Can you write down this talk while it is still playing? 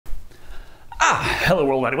Hello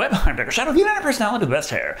World Wide Web, I'm Dr. Shado, the internet personality with the best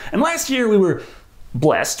hair. And last year we were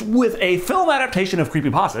blessed with a film adaptation of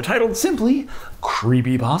CreepyPasta titled simply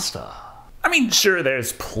CreepyPasta. I mean, sure,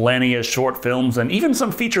 there's plenty of short films and even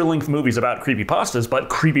some feature-length movies about creepypastas, but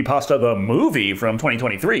CreepyPasta the movie from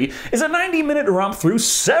 2023 is a 90-minute romp through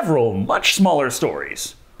several much smaller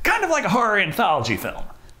stories. Kind of like a horror anthology film.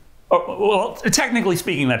 Well, technically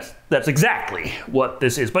speaking, that's exactly what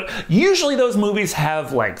this is, but usually those movies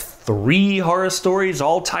have like 3 horror stories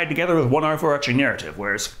all tied together with one overarching narrative,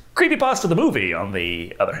 whereas CreepyPasta the movie, on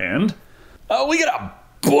the other hand, we get a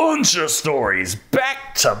bunch of stories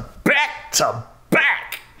back to back to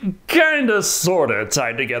back, kinda sorta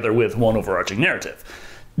tied together with one overarching narrative.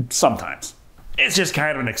 Sometimes. It's just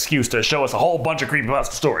kind of an excuse to show us a whole bunch of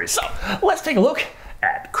CreepyPasta stories, so let's take a look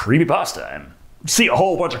at CreepyPasta and see a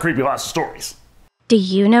whole bunch of creepypasta stories. Do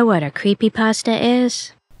you know what a creepypasta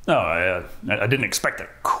is? Oh, I didn't expect a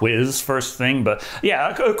quiz first thing, but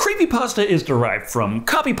yeah, creepypasta is derived from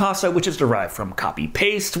copypasta, which is derived from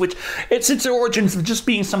copy-paste, which it's its origins of just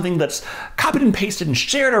being something that's copied and pasted and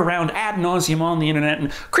shared around ad nauseum on the internet, and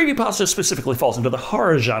creepypasta specifically falls into the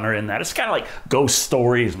horror genre in that. It's kind of like ghost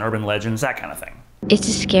stories and urban legends, that kind of thing. It's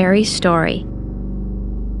a scary story.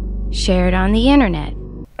 Shared on the internet.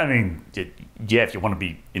 I mean, yeah, if you want to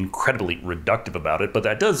be incredibly reductive about it, but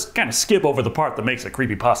that does kind of skip over the part that makes a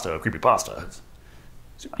creepypasta.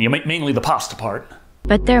 Mainly the pasta part.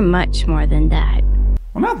 But they're much more than that.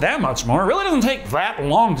 Well, not that much more. It really doesn't take that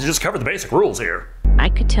long to just cover the basic rules here. I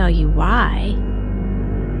could tell you why,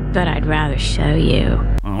 but I'd rather show you.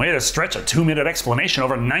 Way to stretch a 2-minute explanation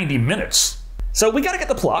over 90 minutes. So we gotta get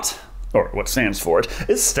the plot, or what stands for it,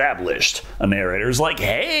 established. A narrator's like,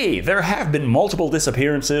 hey, there have been multiple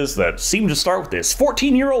disappearances that seem to start with this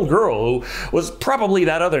 14-year-old girl who was probably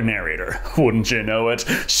that other narrator. Wouldn't you know it?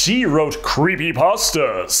 She wrote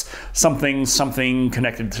creepypastas. Something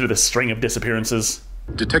connected to the string of disappearances.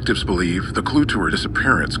 Detectives believe the clue to her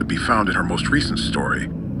disappearance could be found in her most recent story,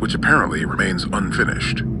 which apparently remains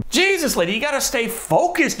unfinished. Jesus, lady, you gotta stay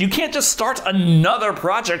focused. You can't just start another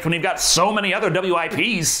project when you've got so many other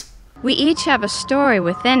WIPs. We each have a story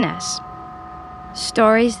within us.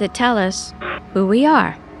 Stories that tell us who we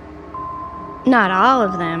are. Not all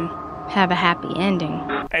of them have a happy ending.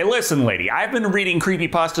 Hey, listen, lady, I've been reading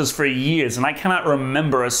creepypastas for years, and I cannot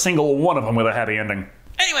remember a single one of them with a happy ending.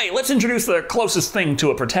 Anyway, let's introduce the closest thing to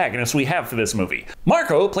a protagonist we have for this movie.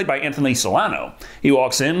 Marco, played by Anthony Solano. He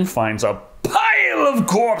walks in, finds a pile of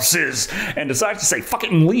corpses, and decides to say fuck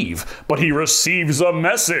it and leave, but he receives a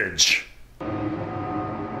message.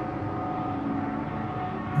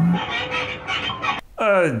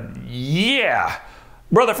 Yeah.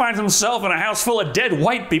 Brother finds himself in a house full of dead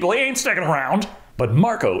white people. He ain't sticking around. But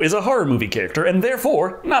Marco is a horror movie character, and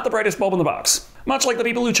therefore, not the brightest bulb in the box. Much like the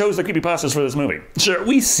people who chose the creepypastas for this movie. Sure,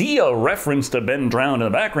 we see a reference to Ben drowned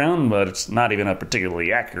in the background, but it's not even a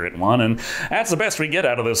particularly accurate one, and that's the best we get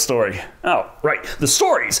out of this story. Oh, right, the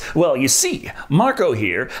stories. Well, you see, Marco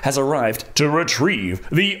here has arrived to retrieve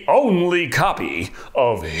the only copy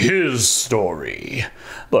of his story.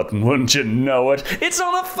 But wouldn't you know it, it's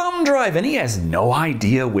on a thumb drive, and he has no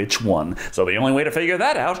idea which one. So the only way to figure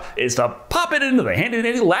that out is to pop it into the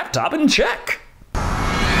handy-dandy laptop and check.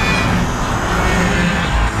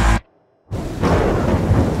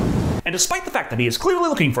 And despite the fact that he is clearly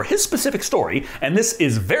looking for his specific story, and this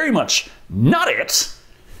is very much not it,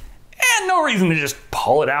 and no reason to just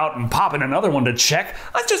pull it out and pop in another one to check,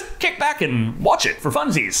 let's just kick back and watch it for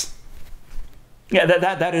funsies. Yeah,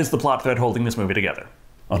 that is the plot thread holding this movie together.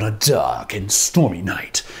 On a dark and stormy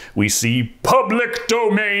night, we see public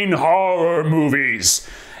domain horror movies,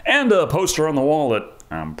 and a poster on the wall that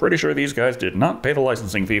I'm pretty sure these guys did not pay the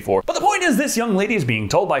licensing fee for. But the point is, this young lady is being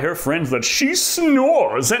told by her friends that she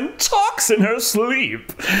snores and talks in her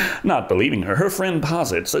sleep. Not believing her, her friend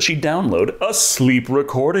posits that she download a sleep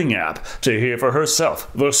recording app to hear for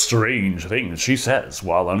herself the strange things she says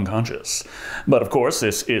while unconscious. But of course,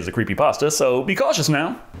 this is a creepypasta, so be cautious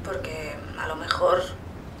now. Porque a lo mejor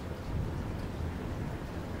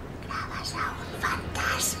grabas a un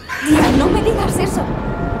fantasma. No me digas eso.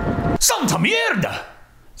 Santa mierda!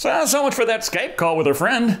 So much for that Skype call with her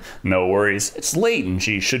friend. No worries, it's late and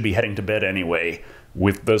she should be heading to bed anyway.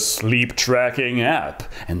 With the sleep tracking app,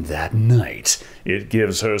 and that night, it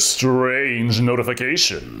gives her strange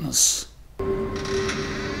notifications.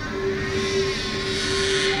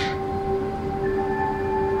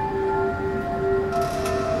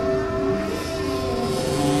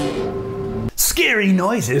 Scary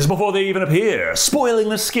noises before they even appear, spoiling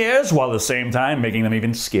the scares while at the same time making them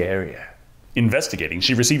even scarier. Investigating,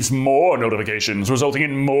 she receives more notifications, resulting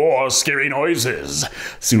in more scary noises.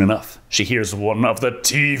 Soon enough, she hears one of the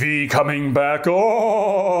TV coming back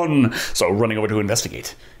on. So running over to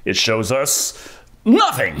investigate, it shows us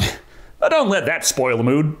nothing. Don't let that spoil the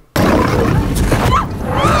mood.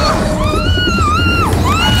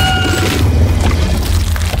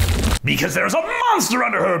 Because there's a monster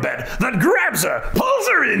under her bed that grabs her, pulls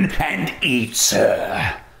her in, and eats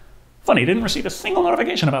her. Funny, didn't receive a single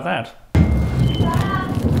notification about that.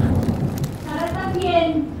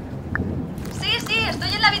 Sí, sí,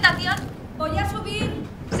 estoy en la habitación. Voy a subir.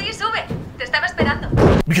 Sí, sube. Te estaba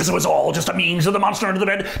esperando. Because it was all just a means of the monster under the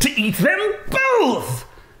bed to eat them both!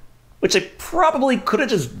 Which they probably could have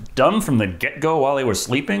just done from the get-go while they were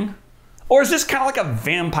sleeping? Or is this kind of like a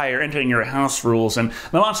vampire entering your house rules and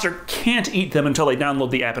the monster can't eat them until they download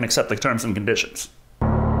the app and accept the terms and conditions?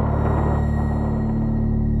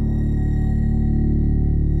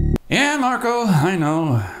 Yeah, Marco, I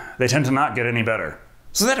know. They tend to not get any better.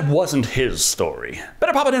 So that wasn't his story.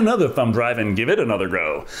 Better pop it in another thumb drive and give it another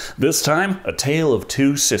go. This time, a tale of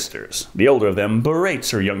two sisters. The older of them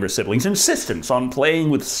berates her younger siblings' insistence on playing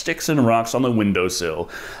with sticks and rocks on the windowsill.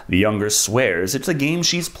 The younger swears it's a game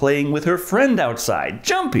she's playing with her friend outside,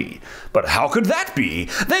 Jumpy. But how could that be?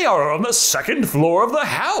 They are on the second floor of the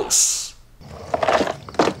house.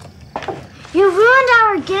 You ruined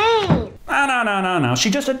our game! No. She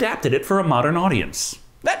just adapted it for a modern audience.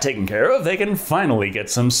 That taken care of, they can finally get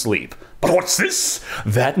some sleep. But what's this?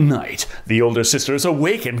 That night, the older sister is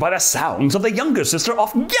awakened by the sounds of the younger sister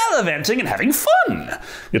off gallivanting and having fun.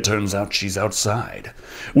 It turns out she's outside,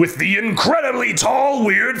 with the incredibly tall,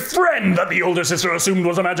 weird friend that the older sister assumed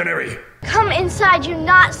was imaginary. Come inside, you're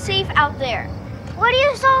not safe out there. What are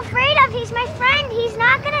you so afraid of? He's my friend. He's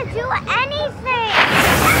not gonna do anything.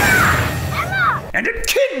 Emma! And it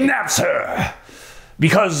kidnaps her!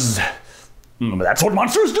 Because that's what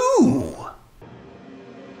monsters do!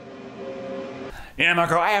 Yeah,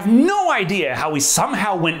 Marco, I have no idea how we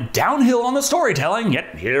somehow went downhill on the storytelling,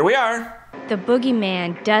 yet here we are. The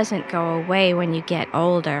boogeyman doesn't go away when you get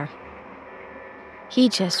older. He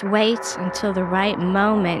just waits until the right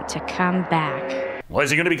moment to come back. Well,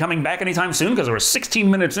 is he going to be coming back anytime soon? Because we're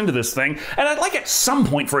 16 minutes into this thing, and I'd like at some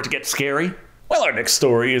point for it to get scary. Well, our next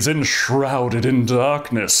story is enshrouded in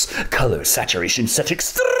darkness, color saturation set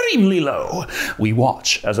extremely low. We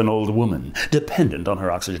watch as an old woman, dependent on her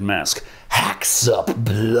oxygen mask, hacks up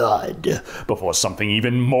blood before something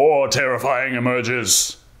even more terrifying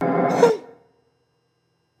emerges. May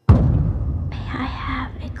I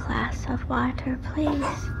have a glass of water, please?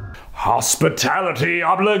 Hospitality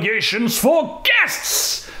obligations for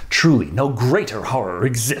guests! Truly, no greater horror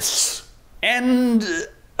exists. And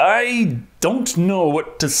I don't know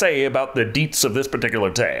what to say about the deets of this particular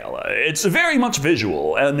tale. It's very much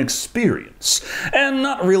visual, an experience, and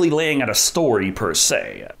not really laying out a story per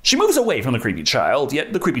se. She moves away from the creepy child,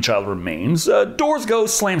 yet the creepy child remains. Doors go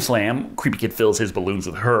slam slam, creepy kid fills his balloons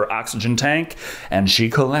with her oxygen tank, and she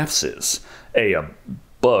collapses. A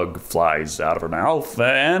bug flies out of her mouth,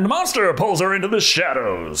 and monster pulls her into the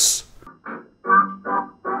shadows.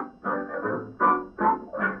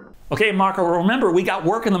 Okay, Marco, remember, we got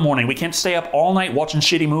work in the morning. We can't stay up all night watching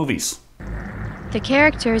shitty movies. The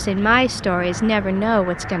characters in my stories never know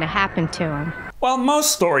what's going to happen to them. Well,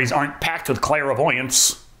 most stories aren't packed with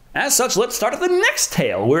clairvoyance. As such, let's start at the next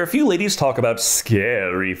tale, where a few ladies talk about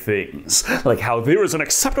scary things, like how there is an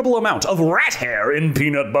acceptable amount of rat hair in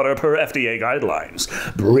peanut butter per FDA guidelines.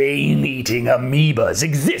 Brain-eating amoebas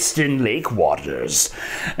exist in lake waters.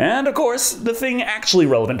 And of course, the thing actually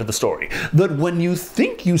relevant to the story, that when you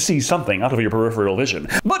think you see something out of your peripheral vision,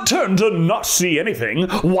 but turn to not see anything,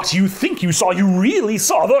 what you think you saw, you really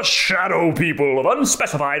saw the shadow people of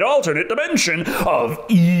unspecified alternate dimension of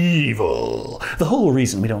evil. The whole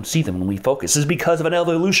reason we don't see them when we focus is because of an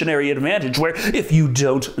evolutionary advantage where if you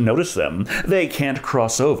don't notice them, they can't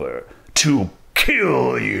cross over to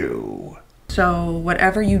kill you. So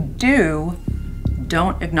whatever you do,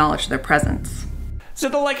 don't acknowledge their presence. So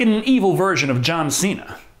they're like an evil version of John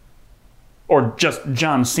Cena. Or just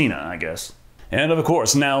John Cena, I guess. And of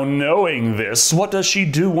course, now knowing this, what does she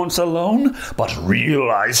do once alone? But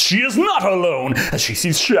realize she is not alone, as she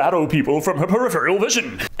sees shadow people from her peripheral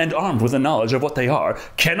vision, and armed with the knowledge of what they are,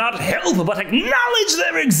 cannot help but acknowledge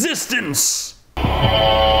their existence.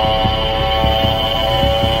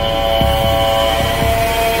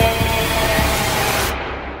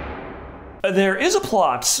 There is a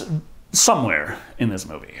plot somewhere in this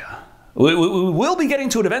movie. We will be getting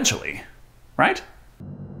to it eventually, right?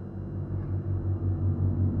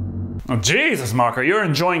 Oh, Jesus, Marco, you're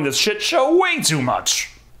enjoying this shit show way too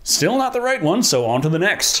much. Still not the right one, so on to the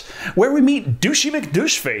next, where we meet Douchey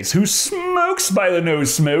McDoucheface, who smokes by the no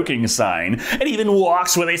smoking sign, and even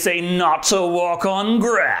walks where they say not to walk on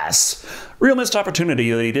grass. Real missed opportunity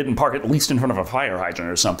that he didn't park at least in front of a fire hydrant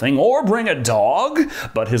or something, or bring a dog,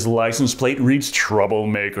 but his license plate reads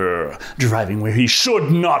Troublemaker. Driving where he should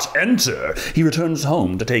not enter, he returns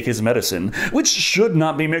home to take his medicine, which should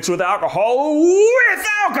not be mixed with alcohol.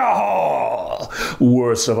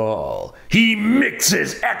 Worst of all, he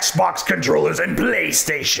mixes Xbox controllers and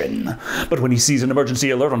PlayStation. But when he sees an emergency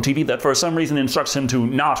alert on TV that for some reason instructs him to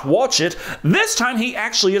not watch it, this time he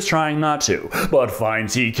actually is trying not to, but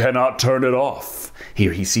finds he cannot turn it off.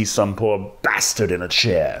 Here he sees some poor bastard in a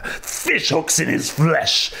chair, fish hooks in his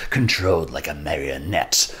flesh, controlled like a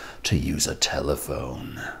marionette to use a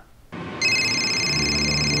telephone.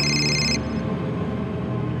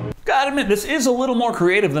 Gotta admit, this is a little more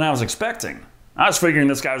creative than I was expecting. I was figuring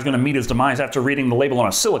this guy was going to meet his demise after reading the label on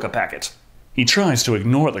a silica packet. He tries to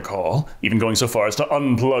ignore the call, even going so far as to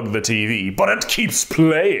unplug the TV, but it keeps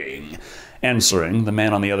playing. Answering, the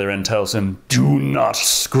man on the other end tells him, "Do not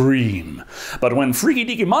scream." But when Freaky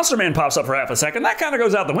Deaky Monster Man pops up for half a second, that kind of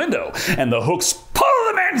goes out the window, and the hooks pull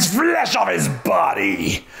the man's flesh off his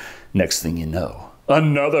body. Next thing you know,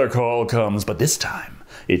 another call comes, but this time,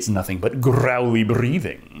 it's nothing but growly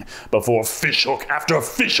breathing, before fishhook after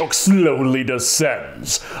fishhook slowly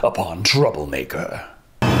descends upon Troublemaker.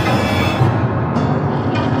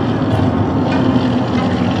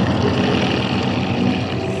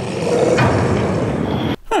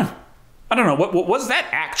 I don't know, was that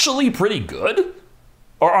actually pretty good?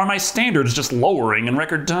 Or are my standards just lowering in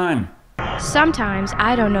record time? Sometimes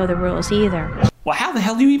I don't know the rules either. Well, how the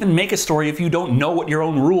hell do you even make a story if you don't know what your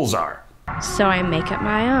own rules are? So I make up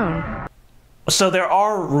my own. So there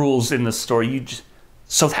are rules in the story,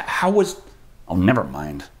 how was... Oh, never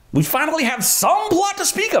mind. We finally have some plot to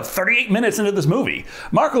speak of 38 minutes into this movie.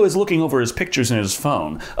 Marco is looking over his pictures in his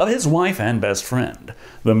phone of his wife and best friend,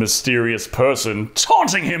 the mysterious person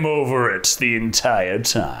taunting him over it the entire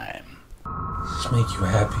time. Just make you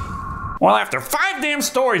happy. Well, after 5 damn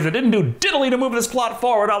stories that didn't do diddly to move this plot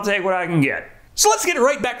forward, I'll take what I can get. So let's get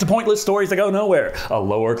right back to pointless stories that go nowhere. A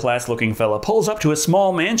lower-class looking fella pulls up to a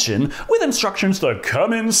small mansion with instructions to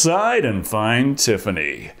come inside and find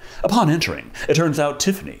Tiffany. Upon entering, it turns out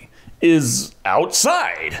Tiffany is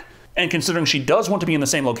outside. And considering she does want to be in the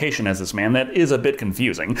same location as this man, that is a bit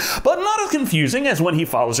confusing. But not as confusing as when he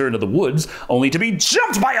follows her into the woods, only to be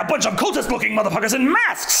jumped by a bunch of cultist-looking motherfuckers in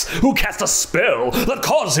masks, who cast a spell that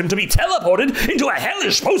causes him to be teleported into a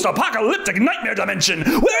hellish post-apocalyptic nightmare dimension,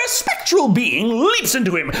 where a spectral being leaps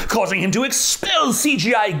into him, causing him to expel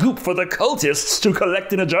CGI goop for the cultists to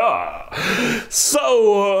collect in a jar.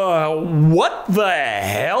 So, what the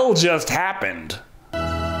hell just happened?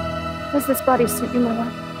 Does this bodysuit you, my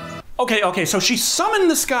love? Okay, so she summoned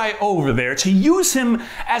this guy over there to use him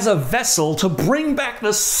as a vessel to bring back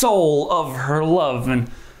the soul of her love, and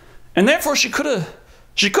therefore she could have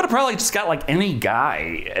probably just got like any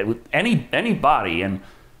guy, anybody, and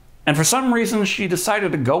for some reason she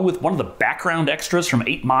decided to go with one of the background extras from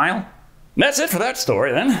 8 Mile. That's it for that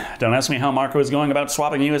story, then. Don't ask me how Marco is going about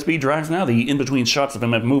swapping USB drives now. The in-between shots of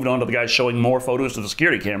him have moved on to the guy showing more photos to the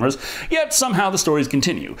security cameras, yet somehow the stories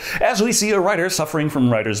continue, as we see a writer suffering from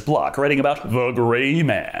writer's block, writing about the Gray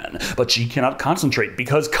Man. But she cannot concentrate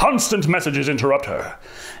because constant messages interrupt her.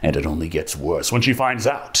 And it only gets worse when she finds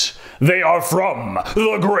out they are from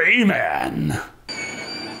the Gray Man.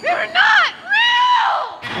 You're not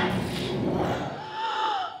real!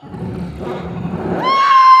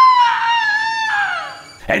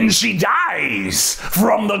 And she dies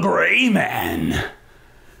from the Gray Man.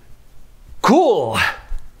 Cool.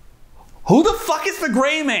 Who the fuck is the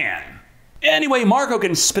Gray Man? Anyway, Marco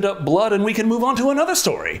can spit up blood and we can move on to another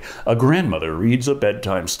story. A grandmother reads a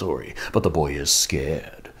bedtime story, but the boy is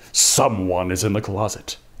scared. Someone is in the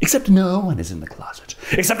closet. Except no one is in the closet.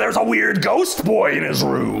 Except there's a weird ghost boy in his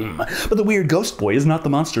room. But the weird ghost boy is not the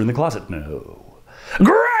monster in the closet, no.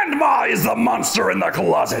 Grandma is the monster in the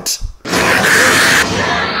closet.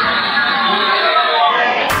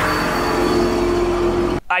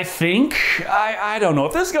 I think, I don't know,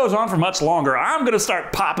 if this goes on for much longer, I'm gonna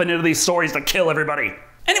start popping into these stories to kill everybody.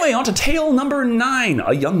 Anyway, on to tale number 9.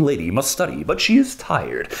 A young lady must study, but she is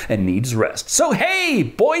tired and needs rest. So hey,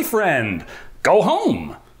 boyfriend, go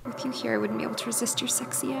home. With you here, I wouldn't be able to resist your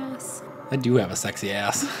sexy ass. I do have a sexy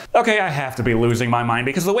ass. Okay, I have to be losing my mind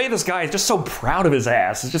because the way this guy is just so proud of his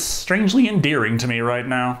ass is just strangely endearing to me right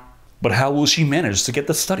now. But how will she manage to get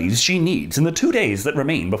the studies she needs in the 2 days that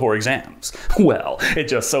remain before exams? Well, it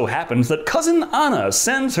just so happens that cousin Anna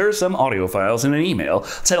sends her some audio files in an email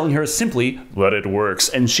telling her simply that it works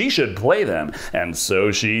and she should play them, and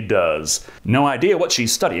so she does. No idea what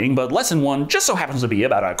she's studying, but lesson 1 just so happens to be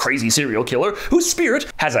about a crazy serial killer whose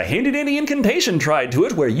spirit has a handy-dandy incantation tied to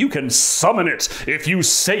it where you can summon it, if you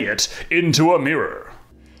say it, into a mirror.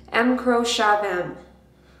 Crow Shavem.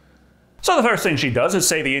 So the first thing she does is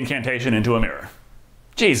say the incantation into a mirror.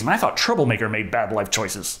 Jeez, I thought Troublemaker made bad life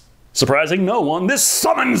choices. Surprising no one, this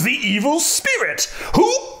summons the evil spirit,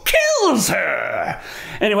 who kills her!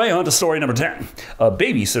 Anyway, on to story number 10. A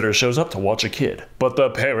babysitter shows up to watch a kid, but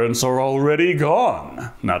the parents are already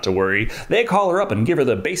gone. Not to worry, they call her up and give her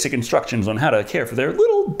the basic instructions on how to care for their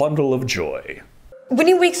little bundle of joy. When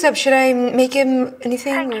he wakes up, should I make him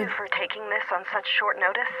anything? Thank you for taking this on such short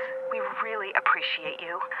notice. We really appreciate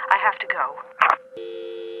you. I have to go.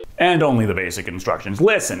 And only the basic instructions.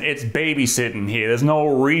 Listen, it's babysitting here. There's no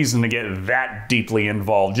reason to get that deeply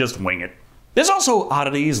involved. Just wing it. There's also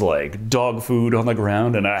oddities like dog food on the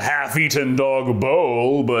ground and a half-eaten dog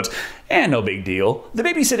bowl, but no big deal. The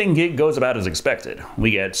babysitting gig goes about as expected.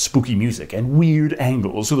 We get spooky music and weird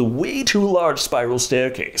angles with a way too large spiral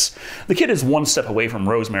staircase. The kid is 1 step away from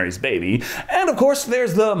Rosemary's Baby, and of course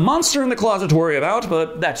there's the monster in the closet to worry about,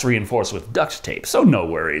 but that's reinforced with duct tape, so no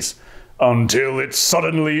worries. Until it's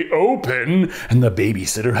suddenly open, and the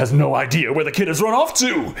babysitter has no idea where the kid has run off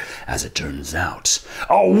to. As it turns out,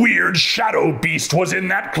 a weird shadow beast was in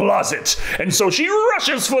that closet, and so she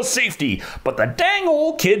rushes for safety. But the dang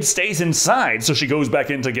old kid stays inside, so she goes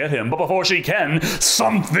back in to get him. But before she can,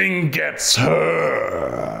 something gets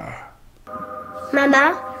her.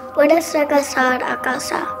 Mama, puedes regresar a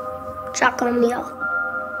casa. Ya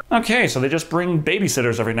comió. Okay, so they just bring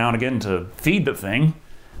babysitters every now and again to feed the thing.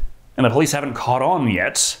 And the police haven't caught on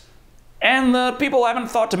yet. And the people haven't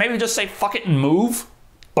thought to maybe just say fuck it and move.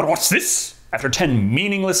 But what's this? After 10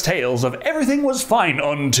 meaningless tales of everything was fine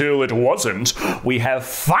until it wasn't, we have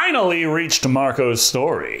finally reached Marco's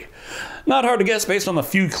story. Not hard to guess based on the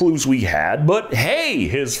few clues we had, but hey,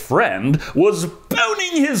 his friend was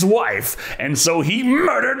boning his wife, and so he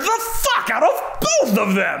murdered the fuck out of both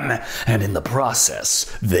of them, and in the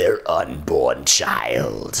process, their unborn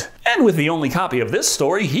child. And with the only copy of this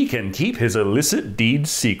story, he can keep his illicit deed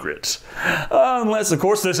secret. Unless, of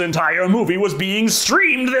course, this entire movie was being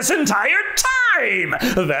streamed this entire time!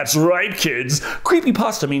 That's right, kids.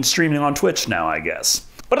 CreepyPasta means streaming on Twitch now, I guess.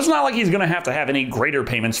 But it's not like he's gonna have to have any greater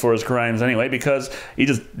payments for his crimes anyway, because he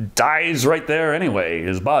just dies right there anyway,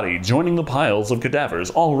 his body joining the piles of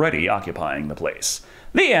cadavers already occupying the place.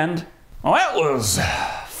 The end. Well, that was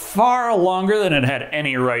far longer than it had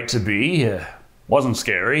any right to be. Wasn't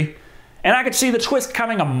scary. And I could see the twist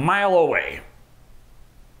coming a mile away.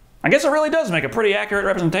 I guess it really does make a pretty accurate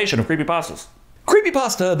representation of creepypastas.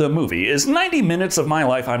 CreepyPasta, the movie, is 90 minutes of my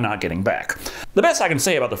life I'm not getting back. The best I can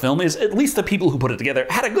say about the film is at least the people who put it together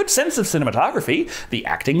had a good sense of cinematography, the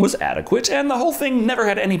acting was adequate, and the whole thing never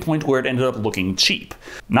had any point where it ended up looking cheap.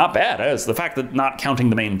 Not bad, as the fact that not counting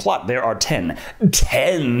the main plot, there are 10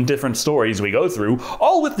 different stories we go through,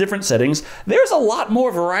 all with different settings. There's a lot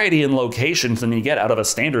more variety in locations than you get out of a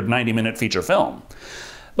standard 90-minute feature film.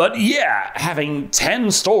 But yeah, having 10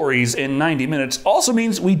 stories in 90 minutes also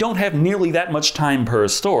means we don't have nearly that much time per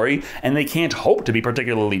story, and they can't hope to be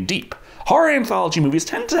particularly deep. Horror anthology movies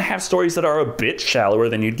tend to have stories that are a bit shallower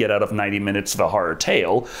than you'd get out of 90 minutes of a horror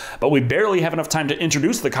tale, but we barely have enough time to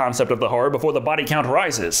introduce the concept of the horror before the body count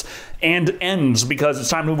rises, and ends because it's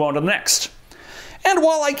time to move on to the next. And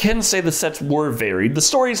while I can say the sets were varied, the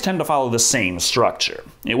stories tend to follow the same structure.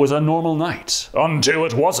 It was a normal night, until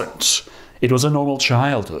it wasn't. It was a normal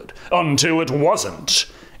childhood, until it wasn't.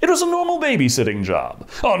 It was a normal babysitting job,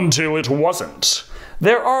 until it wasn't.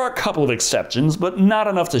 There are a couple of exceptions, but not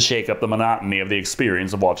enough to shake up the monotony of the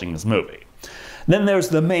experience of watching this movie. Then there's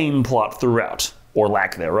the main plot throughout, or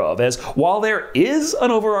lack thereof, as while there is an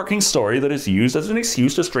overarching story that is used as an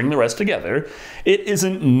excuse to string the rest together, it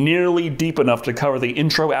isn't nearly deep enough to cover the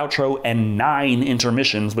intro, outro, and 9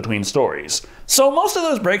 intermissions between stories. So most of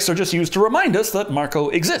those breaks are just used to remind us that Marco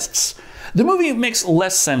exists. The movie makes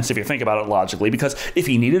less sense if you think about it logically, because if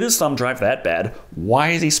he needed his thumb drive that bad,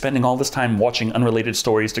 why is he spending all this time watching unrelated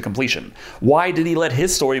stories to completion? Why did he let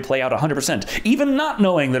his story play out 100%, even not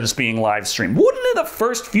knowing that it's being live streamed? Wouldn't the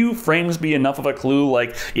first few frames be enough of a clue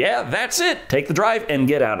like, yeah, that's it, take the drive and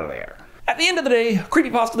get out of there? At the end of the day,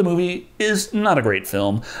 CreepyPasta the movie is not a great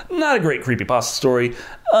film, not a great creepypasta story,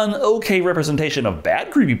 an okay representation of bad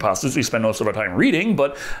creepypastas we spend most of our time reading,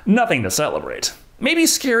 but nothing to celebrate. Maybe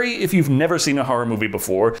scary if you've never seen a horror movie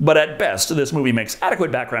before, but at best, this movie makes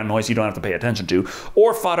adequate background noise you don't have to pay attention to,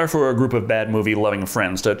 or fodder for a group of bad movie-loving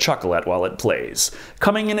friends to chuckle at while it plays.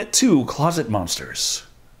 Coming in at 2 closet monsters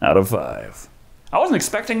out of 5. I wasn't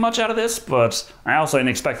expecting much out of this, but I also ain't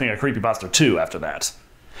expecting a CreepyPasta 2 after that.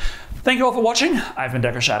 Thank you all for watching. I've been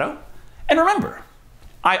Shado. And remember,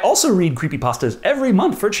 I also read creepypastas every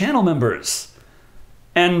month for channel members.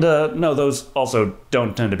 And no, those also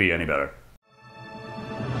don't tend to be any better.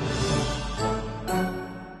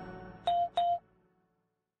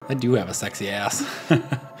 I do have a sexy ass.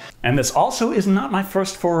 And this also is not my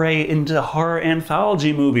first foray into horror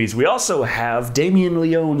anthology movies. We also have Damien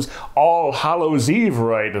Leone's All Hallows Eve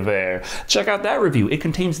right there. Check out that review. It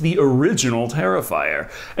contains the original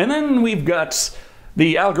Terrifier. And then we've got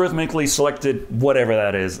the algorithmically selected whatever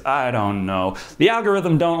that is. I don't know. The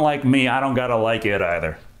algorithm don't like me. I don't gotta like it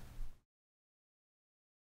either.